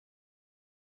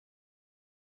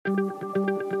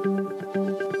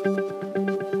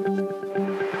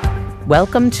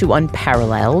Welcome to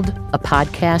Unparalleled, a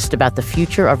podcast about the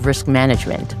future of risk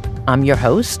management. I'm your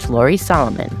host, Laurie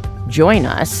Solomon. Join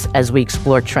us as we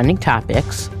explore trending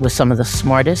topics with some of the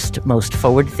smartest, most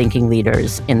forward-thinking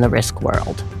leaders in the risk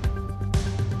world.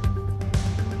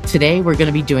 Today, we're going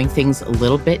to be doing things a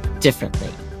little bit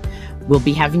differently. We'll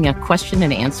be having a question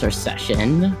and answer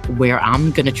session where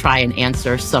I'm going to try and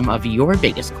answer some of your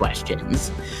biggest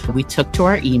questions. We took to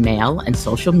our email and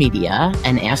social media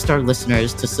and asked our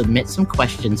listeners to submit some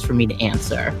questions for me to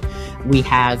answer. We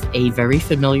have a very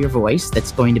familiar voice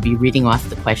that's going to be reading off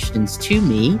the questions to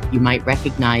me. You might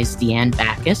recognize Deanne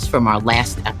Backus from our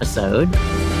last episode.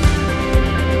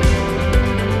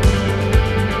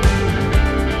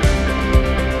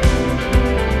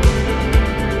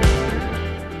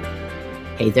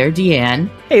 Hey there, Deanne.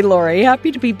 Hey, Laurie.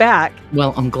 Happy to be back.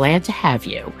 Well, I'm glad to have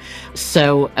you.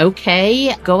 So,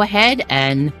 okay, go ahead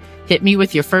and hit me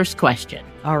with your first question.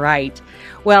 All right.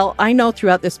 Well, I know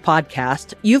throughout this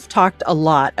podcast, you've talked a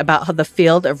lot about how the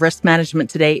field of risk management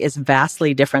today is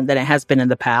vastly different than it has been in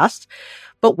the past.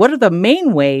 But what are the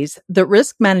main ways that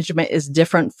risk management is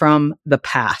different from the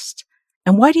past?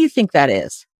 And why do you think that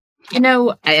is? You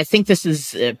know, I think this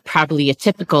is probably a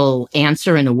typical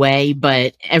answer in a way,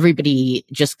 but everybody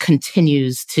just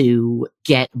continues to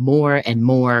get more and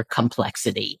more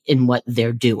complexity in what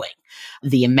they're doing.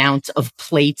 The amount of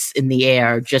plates in the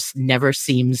air just never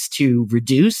seems to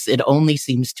reduce. It only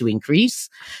seems to increase.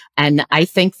 And I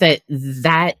think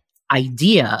that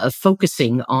idea of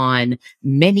focusing on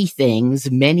many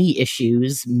things, many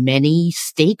issues, many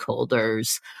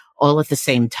stakeholders all at the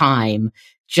same time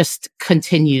just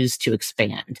continues to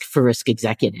expand for risk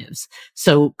executives.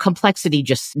 So complexity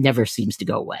just never seems to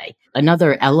go away.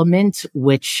 Another element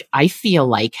which I feel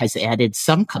like has added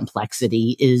some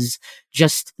complexity is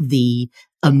just the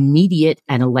immediate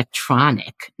and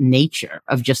electronic nature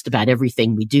of just about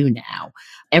everything we do now.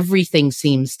 Everything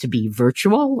seems to be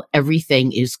virtual.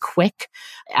 Everything is quick.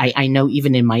 I know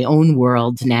even in my own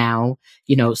world now,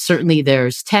 you know, certainly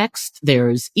there's text,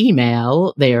 there's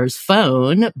email, there's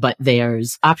phone, but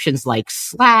there's options like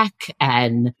Slack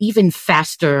and even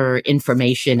faster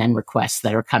information and requests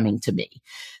that are coming to me.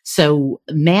 So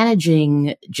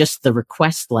managing just the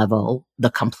request level, the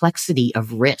complexity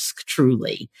of risk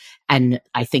truly, and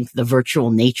I think the virtual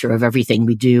nature of everything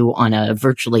we do on a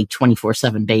virtually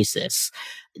 24/7 basis,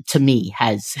 to me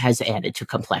has added to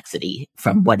complexity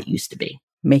from what it used to be.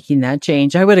 Making that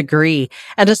change, I would agree.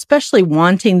 And especially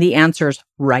wanting the answers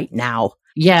right now.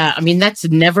 Yeah, I mean, that's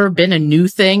never been a new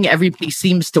thing. Everybody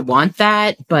seems to want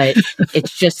that, but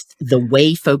it's just the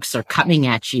way folks are coming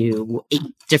at you 8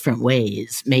 different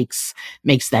ways makes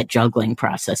that juggling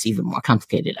process even more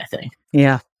complicated, I think.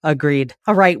 Yeah, agreed.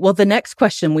 All right. Well, the next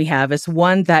question we have is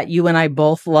one that you and I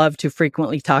both love to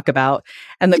frequently talk about.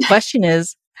 And the question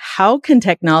is, how can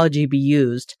technology be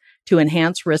used to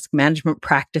enhance risk management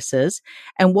practices?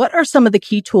 And what are some of the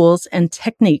key tools and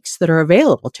techniques that are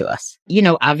available to us? You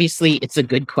know, obviously it's a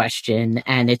good question,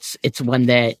 and it's one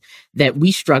that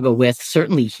we struggle with,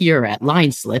 certainly here at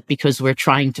LineSlip, because we're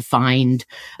trying to find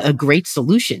a great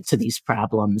solution to these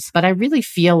problems. But I really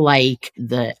feel like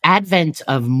the advent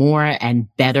of more and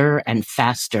better and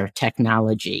faster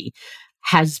technology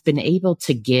has been able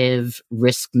to give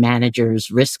risk managers,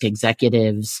 risk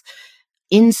executives,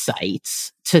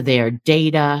 insights to their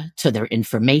data, to their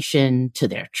information, to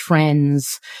their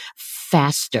trends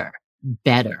faster,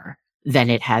 better than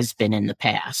it has been in the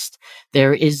past.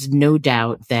 There is no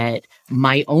doubt that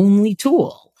my only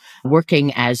tool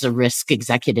working as a risk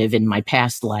executive in my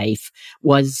past life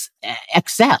was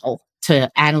Excel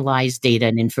to analyze data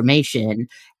and information,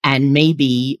 and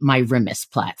maybe my RIMIS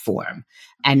platform.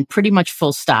 And pretty much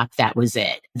full stop, that was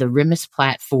it. The RIMIS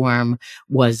platform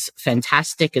was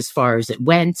fantastic as far as it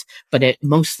went, but it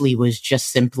mostly was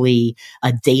just simply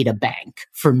a data bank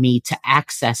for me to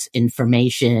access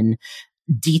information,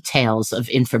 details of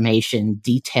information,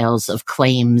 details of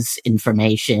claims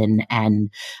information, and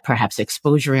perhaps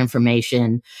exposure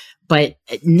information, but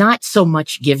not so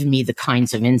much give me the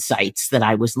kinds of insights that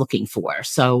I was looking for.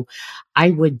 So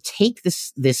I would take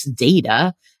this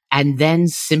data and then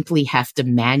simply have to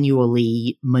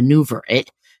manually maneuver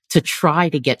it to try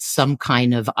to get some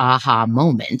kind of aha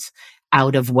moment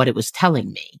out of what it was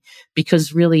telling me.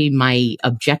 Because really my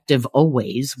objective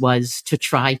always was to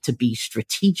try to be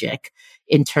strategic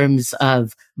in terms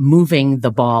of moving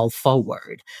the ball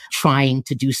forward, trying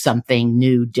to do something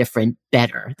new, different,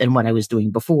 better than what I was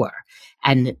doing before.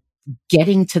 And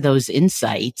getting to those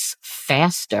insights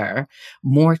faster,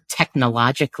 more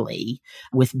technologically,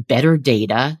 with better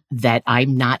data that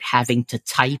I'm not having to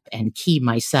type and key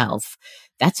myself.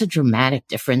 That's a dramatic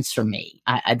difference for me.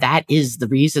 That is the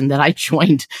reason that I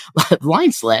joined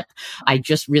LineSlip. I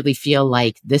just really feel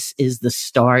like this is the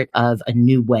start of a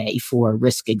new way for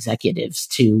risk executives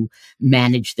to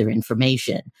manage their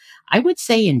information. I would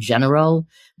say in general,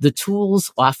 the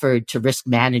tools offered to risk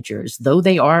managers, though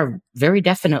they are very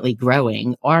definitely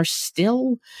growing, are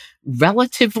still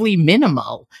relatively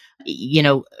minimal.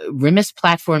 RMIS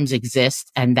platforms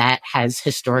exist, and that has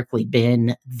historically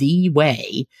been the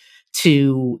way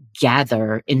to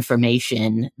gather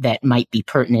information that might be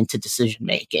pertinent to decision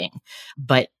making.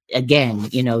 But again,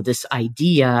 this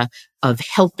idea of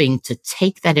helping to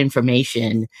take that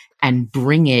information and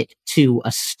bring it to a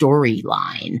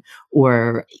storyline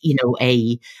or,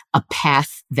 a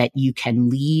path that you can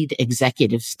lead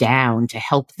executives down to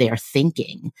help their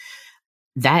thinking.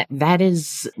 That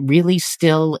is really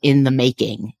still in the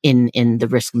making in the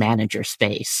risk manager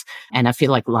space. And I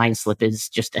feel like LineSlip is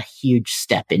just a huge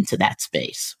step into that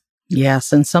space.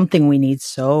 Yes. And something we need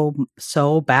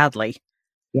so badly.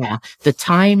 Yeah. The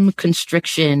time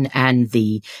constriction and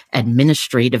the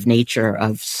administrative nature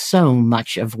of so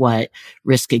much of what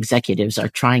risk executives are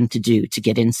trying to do to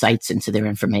get insights into their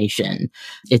information,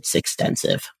 it's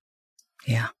extensive.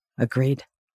 Yeah. Agreed.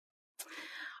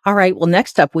 All right. Well,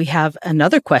 next up, we have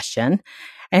another question,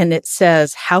 and it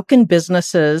says, how can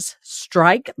businesses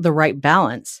strike the right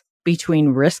balance between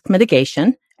risk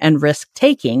mitigation and risk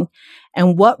taking?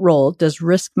 And what role does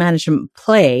risk management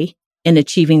play in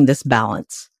achieving this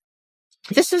balance?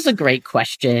 This is a great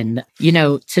question.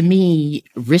 To me,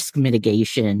 risk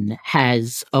mitigation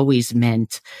has always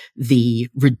meant the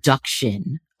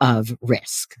reduction of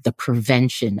risk, the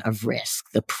prevention of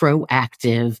risk, the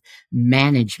proactive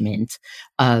management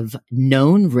of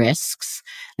known risks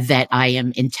that I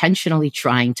am intentionally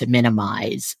trying to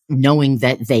minimize, knowing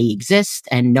that they exist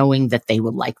and knowing that they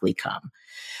will likely come.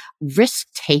 Risk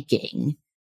taking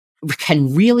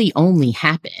can really only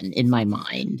happen, in my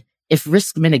mind, if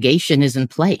risk mitigation is in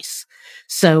place.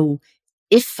 So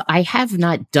if I have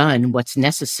not done what's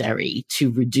necessary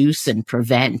to reduce and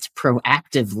prevent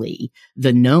proactively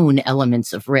the known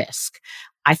elements of risk,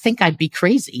 I think I'd be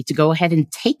crazy to go ahead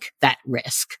and take that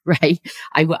risk, right?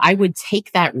 I would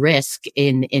take that risk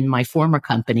in my former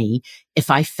company if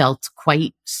I felt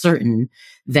quite certain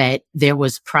that there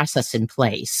was process in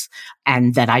place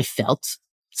and that I felt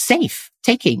safe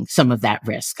taking some of that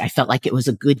risk. I felt like it was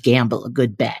a good gamble, a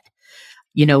good bet.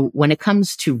 When it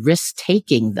comes to risk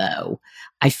taking, though,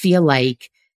 I feel like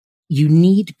you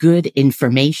need good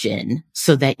information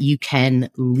so that you can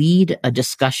lead a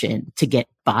discussion to get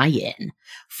buy-in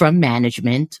from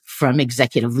management, from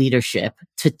executive leadership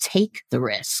to take the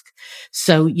risk.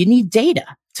 So you need data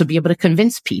to be able to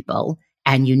convince people,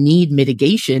 and you need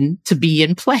mitigation to be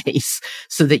in place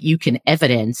so that you can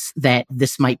evidence that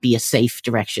this might be a safe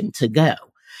direction to go.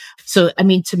 So,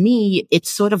 to me,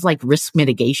 it's sort of like risk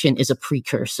mitigation is a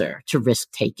precursor to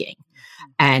risk taking.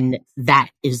 And that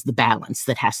is the balance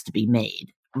that has to be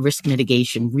made. Risk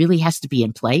mitigation really has to be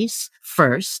in place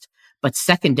first, but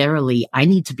secondarily, I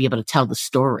need to be able to tell the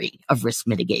story of risk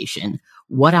mitigation,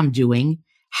 what I'm doing,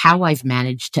 how I've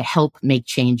managed to help make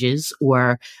changes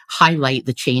or highlight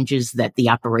the changes that the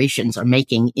operations are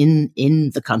making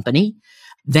in the company.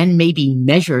 Then maybe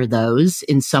measure those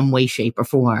in some way, shape, or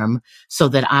form so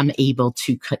that I'm able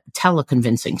to tell a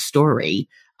convincing story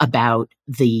about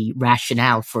the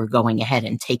rationale for going ahead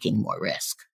and taking more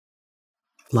risk.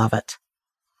 Love it.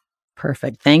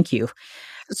 Perfect. Thank you.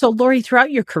 So, Lori,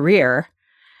 throughout your career,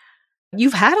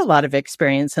 you've had a lot of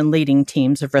experience in leading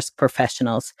teams of risk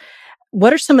professionals.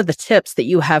 What are some of the tips that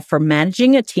you have for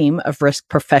managing a team of risk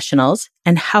professionals,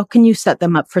 and how can you set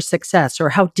them up for success, or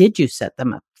how did you set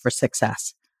them up for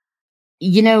success?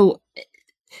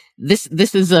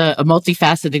 This is a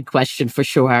multifaceted question for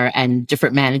sure, and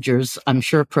different managers, I'm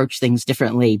sure, approach things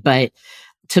differently. But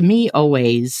to me,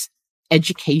 always,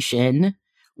 education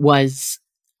was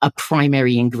a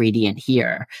primary ingredient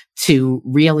here to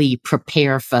really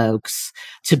prepare folks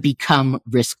to become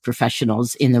risk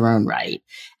professionals in their own right.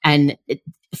 And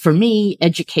for me,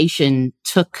 education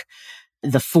took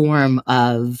the form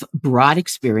of broad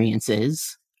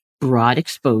experiences, broad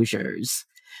exposures,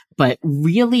 but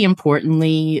really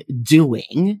importantly,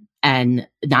 doing and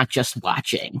not just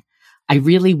watching. I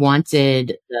really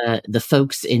wanted the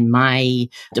folks in my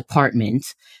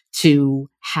department to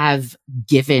have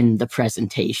given the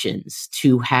presentations,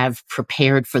 to have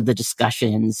prepared for the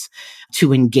discussions,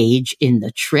 to engage in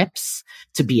the trips,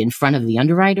 to be in front of the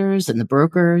underwriters and the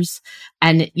brokers.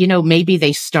 And, maybe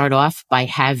they start off by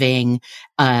having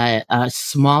a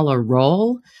smaller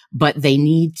role, but they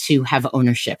need to have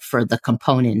ownership for the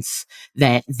components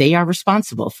that they are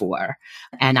responsible for.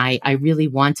 And I really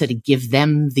wanted to give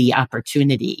them the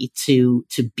opportunity to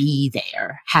be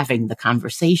there, having the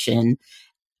conversation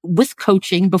with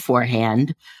coaching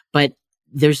beforehand, but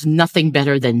there's nothing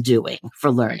better than doing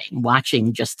for learning.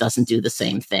 Watching just doesn't do the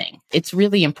same thing. It's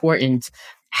really important,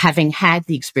 having had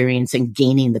the experience and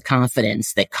gaining the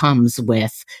confidence that comes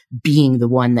with being the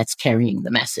one that's carrying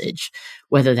the message,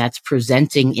 whether that's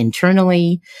presenting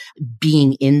internally,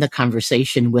 being in the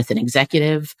conversation with an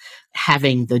executive,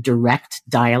 having the direct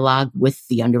dialogue with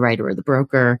the underwriter or the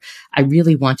broker. I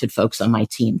really wanted folks on my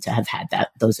team to have had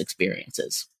those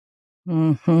experiences.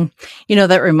 Mm-hmm.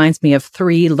 That reminds me of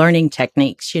 3 learning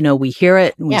techniques. We hear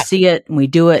it and we see it and we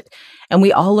do it, and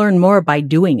we all learn more by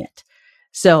doing it.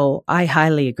 So I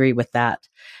highly agree with that.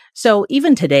 So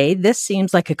even today, this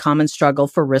seems like a common struggle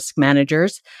for risk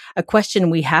managers. A question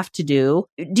we have to do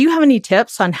you have any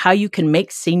tips on how you can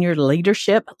make senior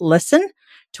leadership listen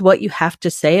to what you have to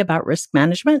say about risk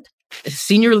management?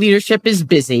 Senior leadership is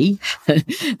busy.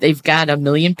 They've got a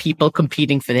million people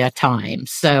competing for their time.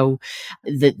 So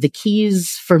the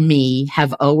keys for me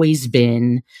have always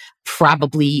been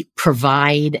probably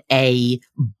provide a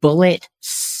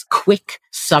quick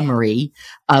summary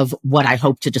of what I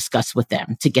hope to discuss with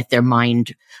them to get their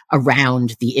mind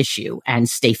around the issue and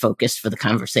stay focused for the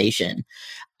conversation.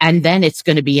 And then it's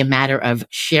going to be a matter of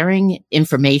sharing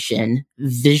information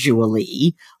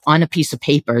visually on a piece of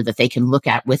paper that they can look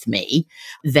at with me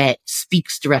that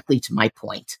speaks directly to my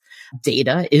point.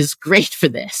 Data is great for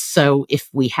this. So if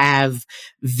we have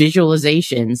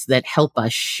visualizations that help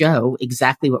us show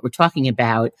exactly what we're talking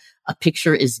about, a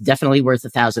picture is definitely worth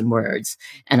 1,000 words.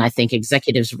 And I think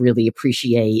executives really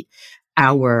appreciate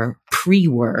our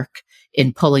pre-work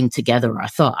in pulling together our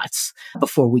thoughts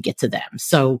before we get to them.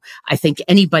 So I think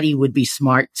anybody would be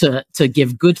smart to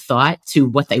give good thought to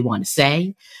what they want to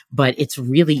say, but it's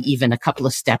really even a couple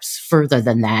of steps further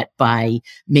than that by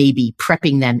maybe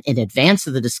prepping them in advance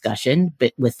of the discussion,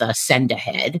 but with a send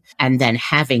ahead, and then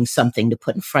having something to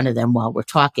put in front of them while we're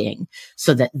talking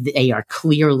so that they are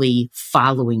clearly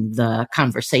following the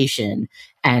conversation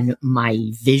and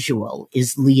my visual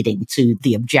is leading to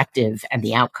the objective and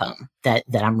the outcome that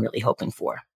I'm really hoping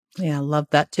for. Yeah, I love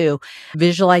that too.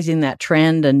 Visualizing that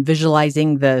trend and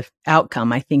visualizing the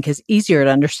outcome, I think, is easier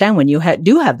to understand when you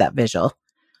do have that visual.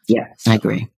 Yeah, I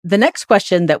agree. The next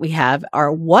question that we have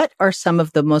are, what are some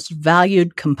of the most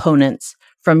valued components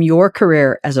from your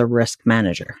career as a risk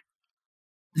manager?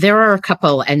 There are a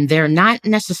couple, and they're not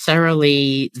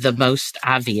necessarily the most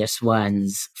obvious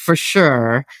ones. For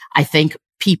sure, I think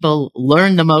people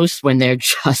learn the most when they're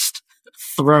just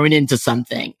thrown into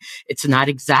something. It's not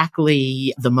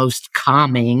exactly the most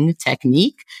calming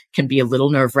technique, can be a little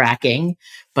nerve-wracking,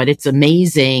 but it's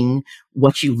amazing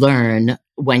what you learn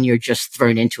when you're just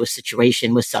thrown into a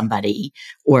situation with somebody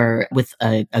or with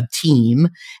a team,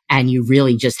 and you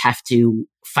really just have to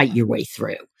fight your way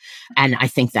through. And I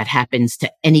think that happens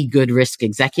to any good risk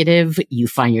executive. You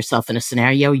find yourself in a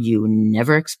scenario you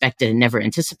never expected and never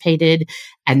anticipated,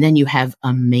 and then you have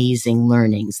amazing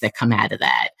learnings that come out of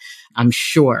that. I'm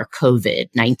sure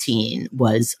COVID-19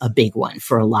 was a big one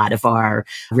for a lot of our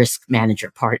risk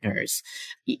manager partners.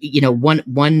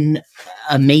 One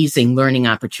amazing learning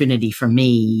opportunity for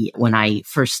me when I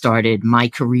first started my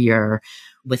career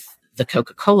with the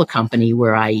Coca-Cola Company,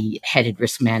 where I headed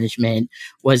risk management,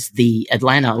 was the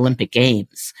Atlanta Olympic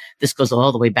Games. This goes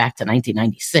all the way back to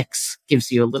 1996,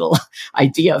 gives you a little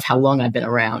idea of how long I've been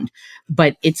around.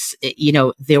 But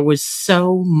there was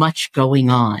so much going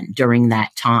on during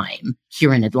that time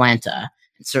here in Atlanta,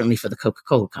 and certainly for the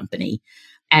Coca-Cola Company.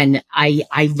 And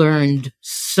I learned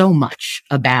so much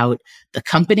about the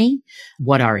company,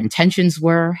 what our intentions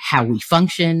were, how we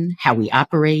function, how we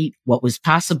operate, what was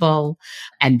possible.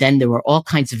 And then there were all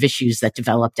kinds of issues that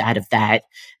developed out of that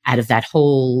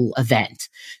whole event.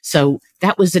 So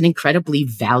that was an incredibly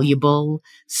valuable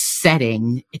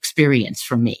setting experience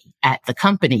for me at the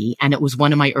company. And it was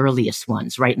one of my earliest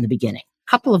ones right in the beginning.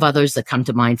 Couple of others that come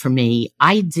to mind for me.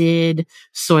 I did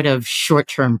sort of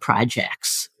short-term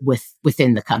projects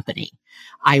within the company.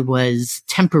 I was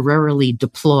temporarily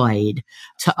deployed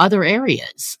to other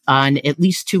areas on at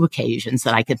least 2 occasions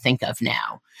that I could think of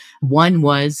now. One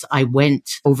was I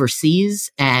went overseas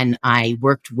and I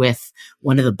worked with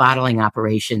one of the bottling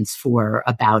operations for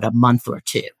about a month or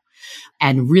 2.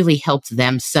 and really helped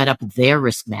them set up their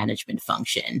risk management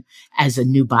function as a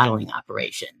new bottling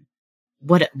operation.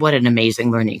 What an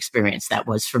amazing learning experience that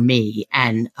was for me,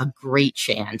 and a great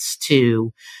chance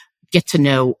to get to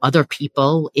know other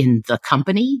people in the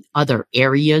company, other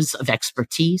areas of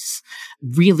expertise,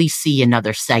 really see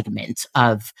another segment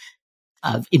of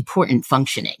important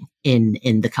functioning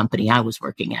in the company I was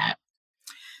working at.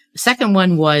 The second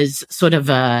one was sort of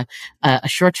a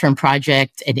short-term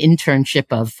project, an internship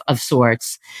of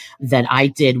sorts that I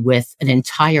did with an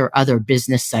entire other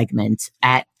business segment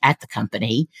at the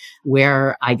company,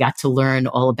 where I got to learn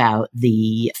all about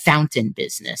the fountain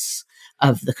business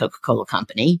of the Coca-Cola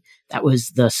company. That was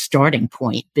the starting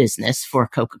point business for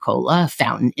Coca-Cola,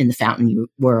 fountain in the fountain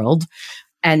world.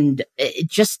 And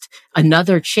just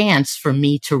another chance for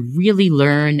me to really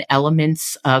learn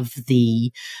elements of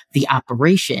the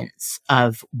operations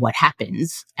of what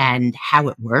happens and how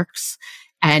it works.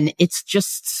 And it's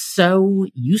just so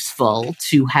useful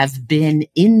to have been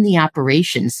in the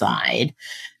operation side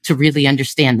to really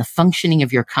understand the functioning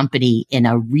of your company in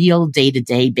a real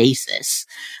day-to-day basis,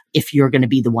 if you're going to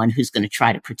be the one who's going to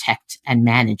try to protect and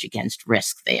manage against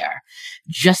risk there.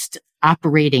 Just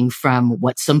operating from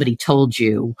what somebody told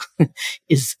you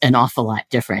is an awful lot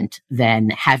different than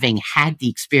having had the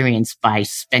experience by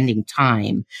spending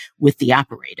time with the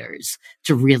operators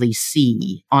to really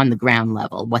see on the ground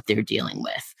level what they're dealing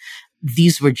with.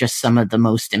 These were just some of the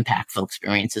most impactful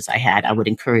experiences I had. I would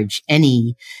encourage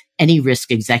any risk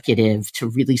executive to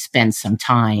really spend some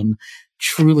time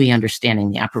truly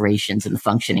understanding the operations and the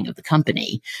functioning of the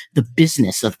company, the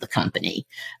business of the company,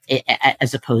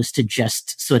 as opposed to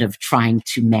just sort of trying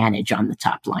to manage on the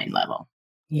top line level.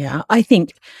 Yeah, I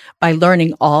think by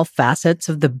learning all facets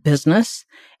of the business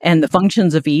and the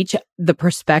functions of each, the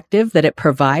perspective that it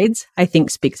provides, I think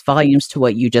speaks volumes to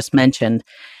what you just mentioned.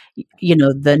 You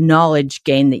know, the knowledge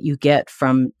gain that you get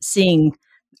from seeing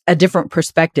a different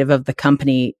perspective of the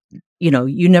company, you know,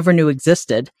 you never knew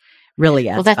existed, really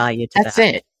adds value to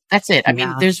that. That's it. I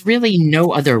mean, there's really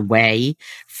no other way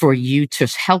for you to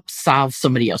help solve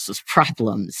somebody else's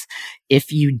problems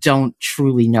if you don't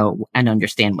truly know and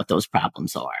understand what those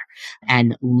problems are.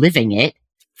 And living it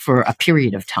for a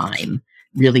period of time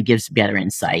really gives better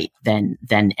insight than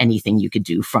anything you could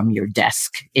do from your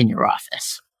desk in your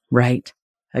office. Right.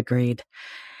 Agreed.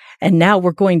 And now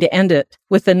we're going to end it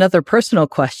with another personal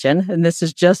question. And this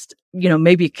is just, you know,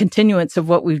 maybe a continuance of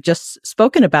what we've just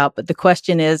spoken about. But the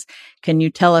question is, can you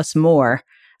tell us more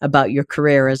about your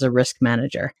career as a risk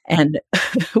manager? And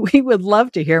we would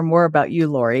love to hear more about you,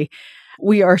 Lori.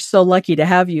 We are so lucky to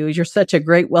have you. You're such a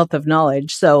great wealth of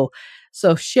knowledge. So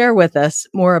share with us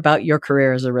more about your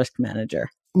career as a risk manager.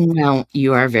 Well,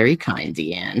 you are very kind,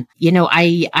 Deanne. You know,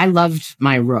 I loved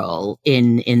my role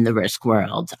in the risk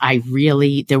world.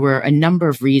 There were a number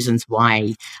of reasons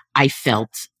why I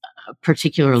felt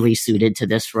particularly suited to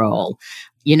this role.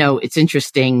 You know, it's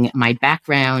interesting. My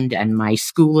background and my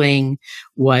schooling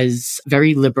was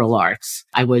very liberal arts.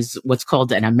 I was what's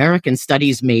called an American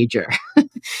Studies major.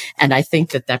 And I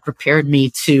think that prepared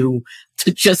me to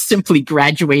just simply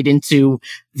graduate into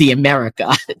the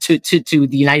America, to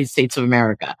the United States of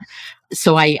America.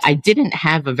 So I didn't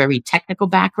have a very technical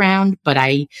background, but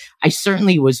I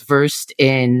certainly was versed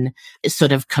in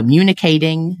sort of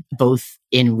communicating, both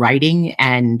in writing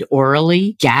and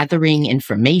orally, gathering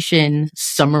information,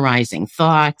 summarizing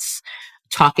thoughts,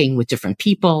 talking with different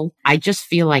people. I just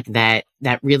feel like that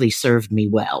really served me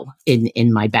well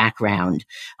in my background.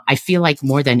 I feel like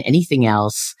more than anything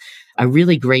else, a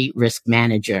really great risk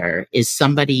manager is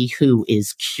somebody who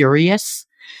is curious,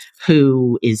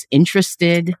 who is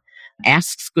interested,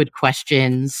 asks good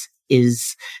questions,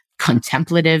 is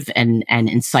contemplative and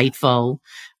insightful,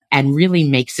 and really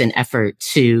makes an effort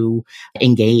to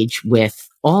engage with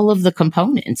all of the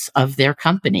components of their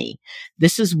company.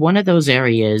 This is one of those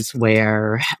areas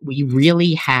where we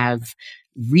really have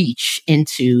reach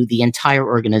into the entire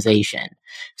organization.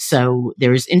 So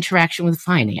there's interaction with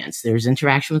finance, there's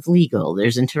interaction with legal,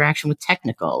 there's interaction with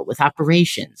technical, with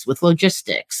operations, with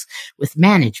logistics, with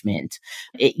management.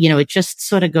 It just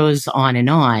sort of goes on.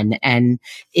 And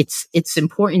it's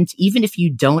important, even if you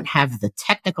don't have the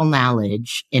technical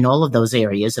knowledge in all of those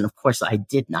areas. And of course I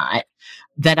did not,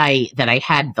 that I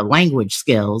had the language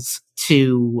skills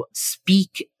to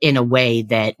speak in a way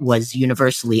that was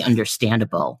universally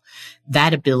understandable.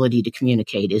 That ability to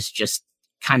communicate is just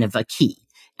kind of a key.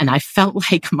 And I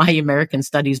felt like my American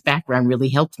Studies background really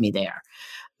helped me there.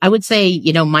 I would say,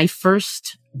 my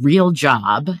first real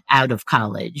job out of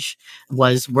college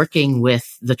was working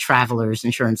with the Travelers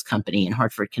Insurance Company in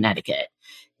Hartford, Connecticut.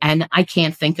 And I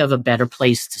can't think of a better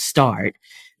place to start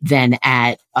than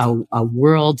at a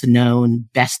world-known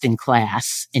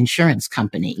best-in-class insurance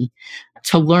company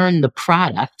to learn the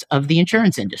product of the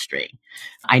insurance industry.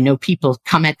 I know people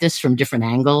come at this from different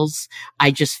angles. I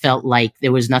just felt like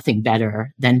there was nothing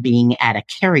better than being at a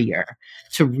carrier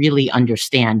to really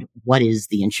understand what is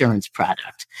the insurance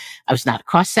product. I was not a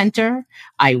cost center.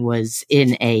 I was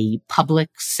in a public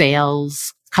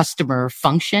sales customer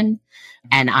function,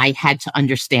 and I had to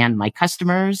understand my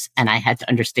customers and I had to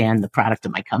understand the product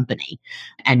of my company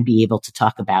and be able to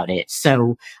talk about it.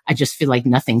 So I just feel like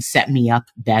nothing set me up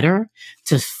better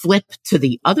to flip to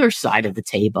the other side of the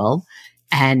table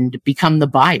and become the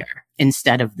buyer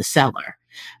instead of the seller.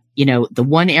 You know, the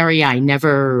one area I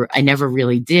never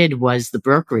really did was the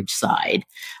brokerage side.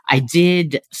 I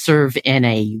did serve in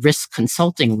a risk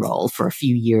consulting role for a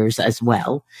few years as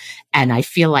well. And I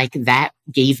feel like that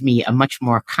gave me a much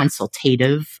more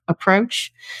consultative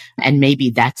approach. And maybe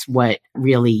that's what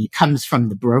really comes from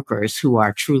the brokers who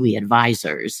are truly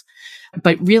advisors.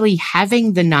 But really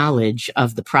having the knowledge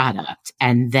of the product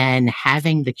and then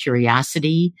having the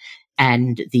curiosity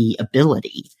and the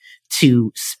ability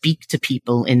to speak to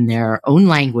people in their own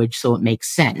language so it makes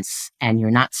sense and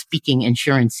you're not speaking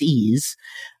insurance-ese.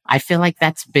 I feel like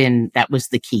that was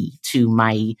the key to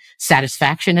my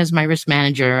satisfaction as my risk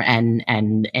manager and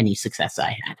any success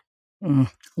I had.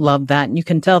 Love that. And you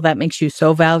can tell that makes you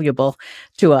so valuable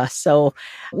to us. So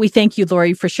we thank you,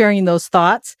 Lori, for sharing those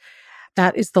thoughts.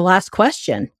 That is the last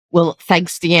question. Well,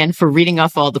 thanks, Deanne, for reading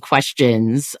off all the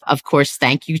questions. Of course,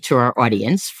 thank you to our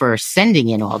audience for sending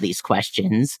in all these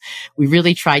questions. We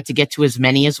really tried to get to as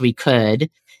many as we could.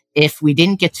 If we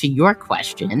didn't get to your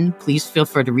question, please feel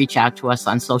free to reach out to us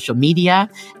on social media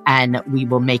and we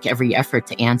will make every effort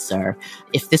to answer.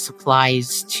 If this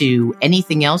applies to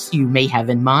anything else you may have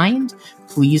in mind,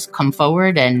 please come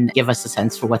forward and give us a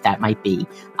sense for what that might be.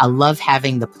 I love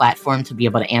having the platform to be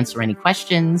able to answer any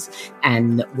questions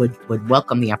and would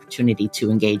welcome the opportunity to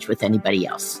engage with anybody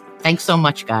else. Thanks so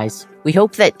much, guys. We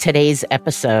hope that today's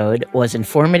episode was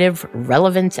informative,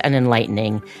 relevant, and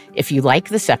enlightening. If you like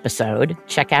this episode,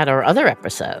 check out our other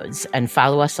episodes and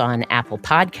follow us on Apple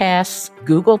Podcasts,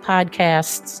 Google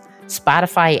Podcasts,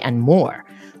 Spotify, and more.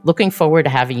 Looking forward to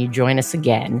having you join us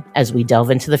again as we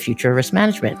delve into the future of risk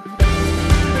management.